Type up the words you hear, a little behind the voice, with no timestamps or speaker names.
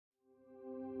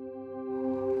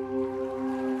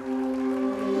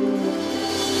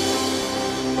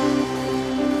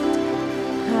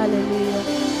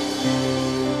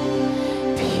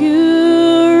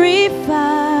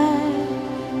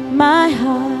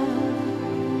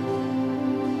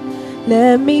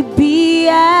Let me be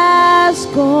as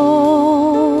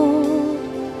gold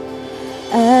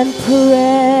and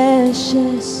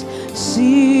precious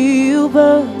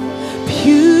silver.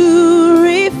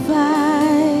 Purify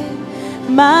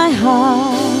my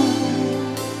heart.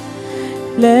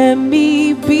 Let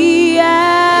me be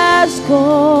as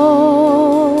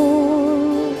gold,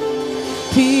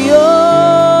 pure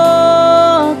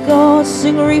gold.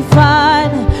 Sing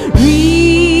refine,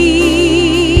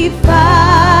 refine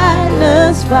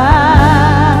us fire.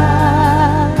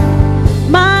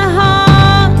 My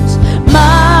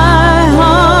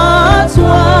heart's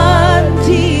one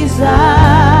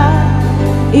desire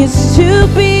is to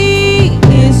be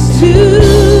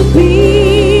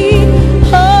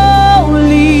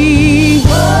holy,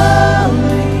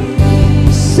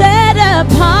 set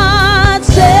apart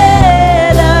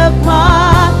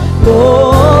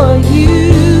for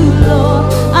you,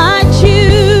 Lord. I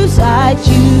choose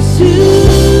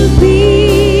to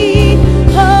be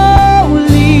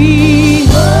holy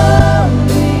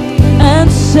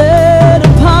and set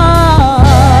apart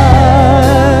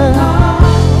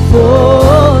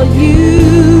for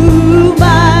you.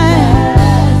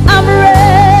 I'm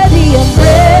ready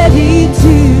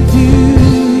to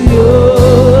do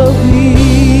your will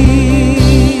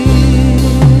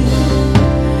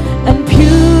and purify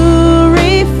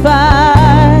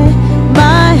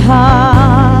my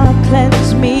heart.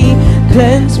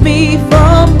 Cleanse me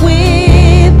from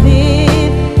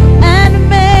within and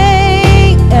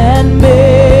make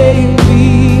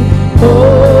me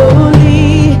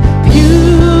holy.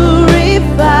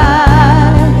 Purify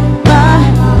my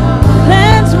heart.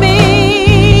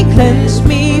 Cleanse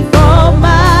me from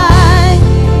my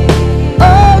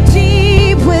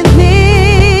deep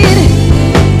within.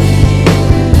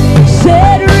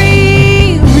 Set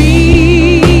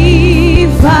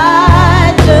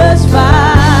refine us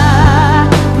fire.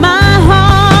 My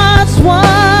heart's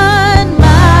one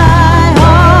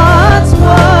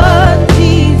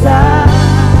desire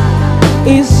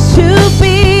is to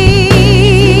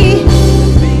be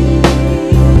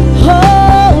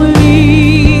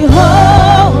holy,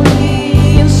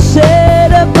 and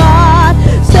set apart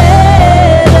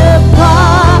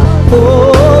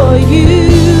for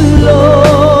you,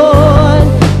 Lord.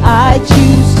 I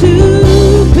choose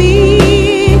to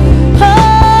be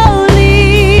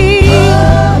holy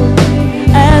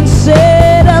and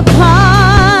set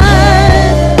apart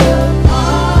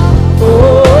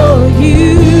for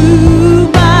you.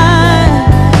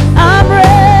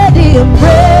 I'm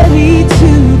ready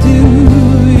to do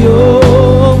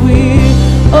your will.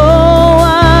 Oh,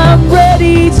 I'm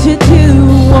ready to do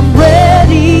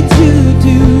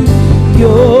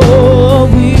your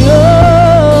will.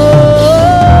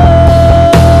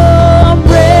 I'm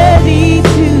ready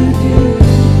to do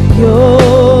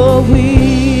your will.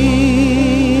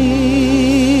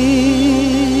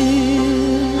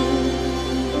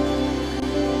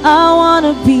 I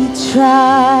wanna be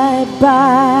tried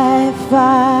by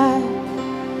fire,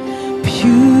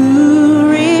 purified.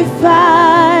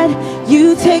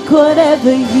 You take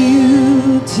whatever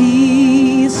you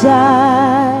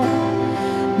desire.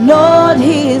 Lord,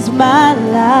 here's my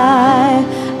life.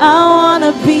 I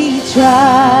wanna be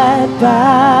tried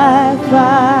by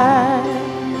fire,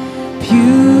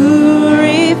 purified.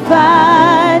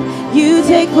 You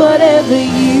take whatever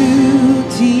you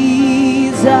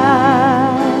desire.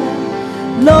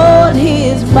 Lord,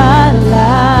 here's my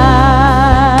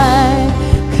life.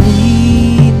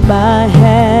 Clean my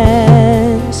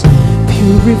hands,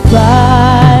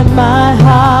 purify my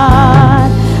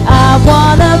heart. I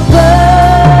wanna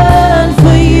burn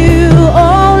for you,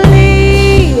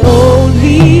 only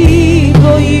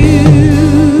for you.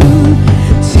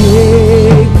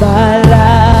 Take my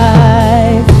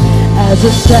life as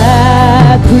a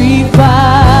sacrifice.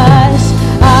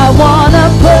 I wanna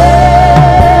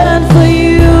burn for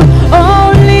you,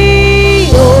 only.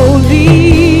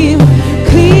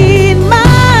 Clean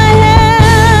my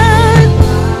hand,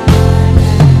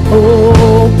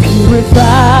 oh,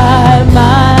 purify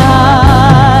my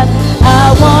heart. I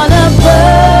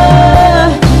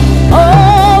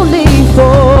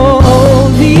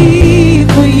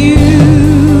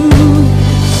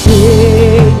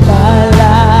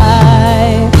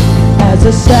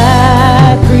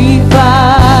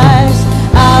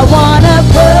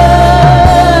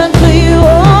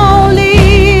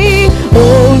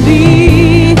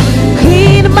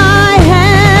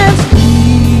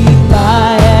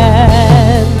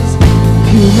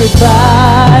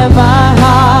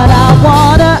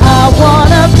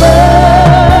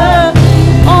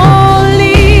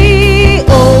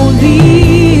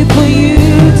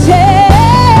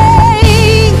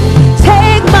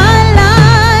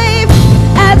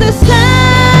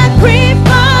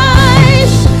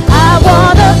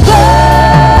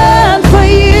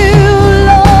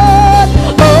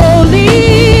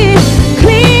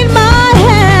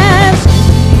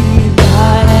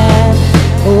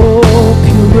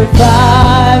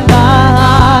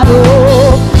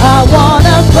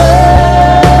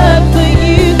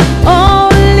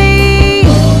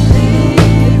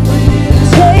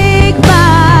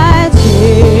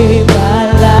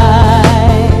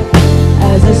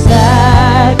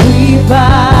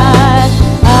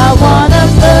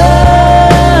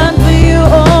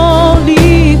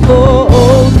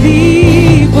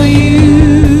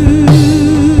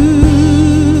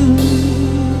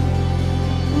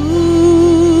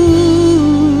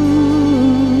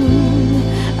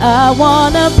I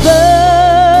wanna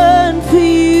burn for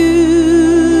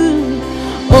you,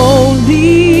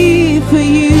 only for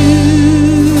you.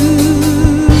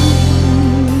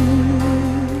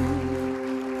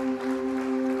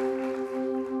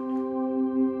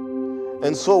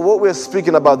 And so what we're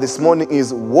speaking about this morning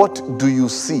is, what do you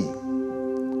see?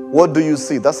 What do you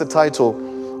see? That's the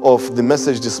title of the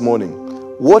message this morning.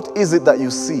 What is it that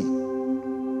you see?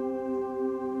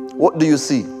 What do you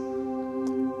see?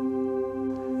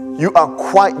 You are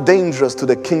quite dangerous to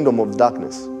the kingdom of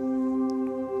darkness.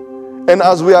 And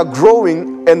as we are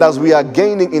growing and as we are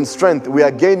gaining in strength, we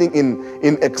are gaining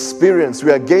in experience,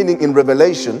 we are gaining in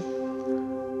revelation,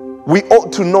 we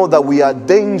ought to know that we are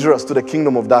dangerous to the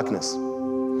kingdom of darkness.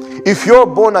 If you're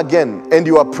born again and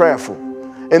you are prayerful,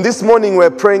 and this morning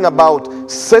we're praying about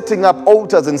setting up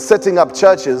altars and setting up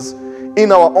churches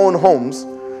in our own homes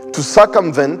to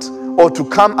circumvent or to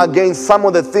come against some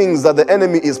of the things that the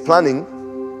enemy is planning.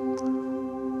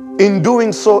 In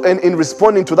doing so and in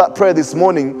responding to that prayer this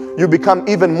morning, you become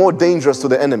even more dangerous to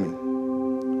the enemy.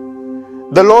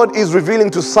 The Lord is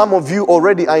revealing to some of you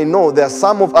already. I know there are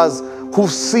some of us who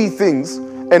see things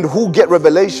and who get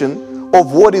revelation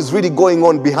of what is really going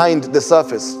on behind the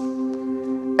surface.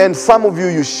 And some of you,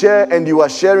 you share and you are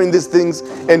sharing these things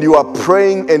and you are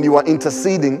praying and you are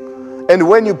interceding. And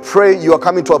when you pray, you are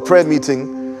coming to a prayer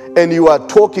meeting and you are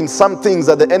talking some things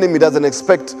that the enemy doesn't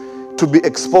expect to be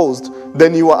exposed,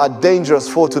 then you are a dangerous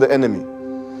foe to the enemy.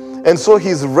 And so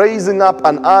he's raising up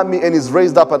an army, and he's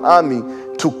raised up an army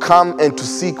to come and to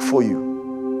seek for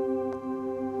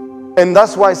you. And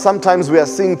that's why sometimes we are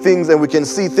seeing things and we can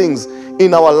see things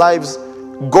in our lives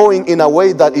going in a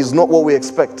way that is not what we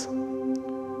expect.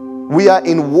 We are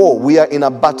in war. We are in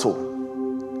a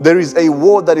battle. There is a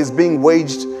war that is being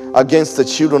waged against the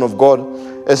children of God,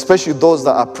 especially those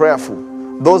that are prayerful,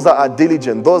 those that are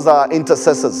diligent, those that are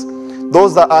intercessors,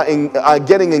 those that are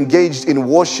getting engaged in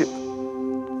worship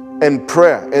and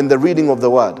prayer and the reading of the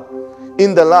word.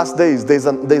 In the last days, there's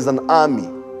an army.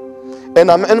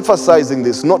 And I'm emphasizing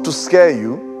this not to scare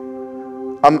you.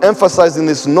 I'm emphasizing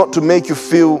this not to make you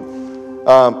feel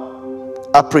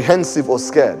apprehensive or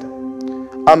scared.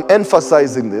 I'm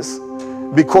emphasizing this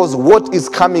because what is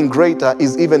coming greater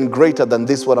is even greater than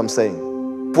this, what I'm saying.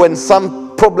 When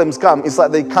some problems come, it's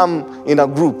like they come in a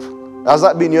group. Has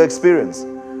that been your experience?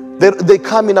 They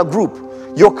come in a group.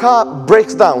 Your car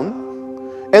breaks down,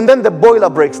 and then the boiler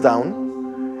breaks down,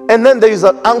 and then there is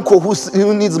an uncle who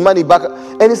needs money back.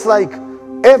 And it's like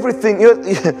everything,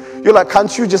 you're like,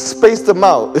 can't you just space them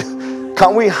out?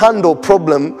 Can we handle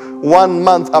problem 1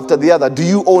 month after the other? Do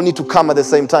you all need to come at the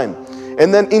same time?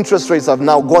 And then interest rates have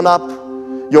now gone up.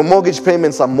 Your mortgage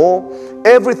payments are more.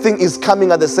 Everything is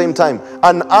coming at the same time.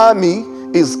 An army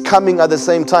is coming at the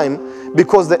same time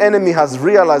because the enemy has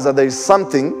realized that there is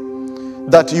something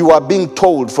that you are being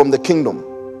told from the kingdom.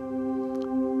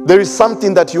 There is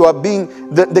something that you are being,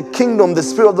 the kingdom, the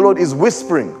Spirit of the Lord is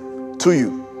whispering to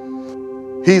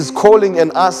you. He is calling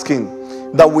and asking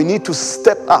that we need to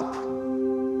step up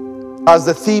as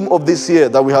the theme of this year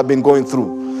that we have been going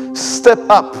through. Step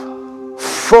up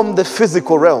from the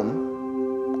physical realm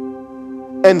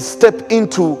and step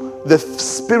into the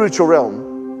spiritual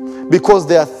realm, because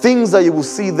there are things that you will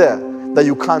see there that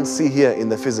you can't see here in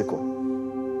the physical.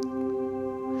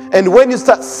 And when you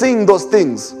start seeing those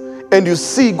things and you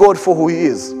see God for who He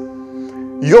is,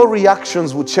 your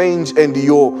reactions will change and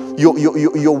your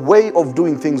way of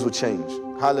doing things will change.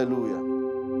 Hallelujah.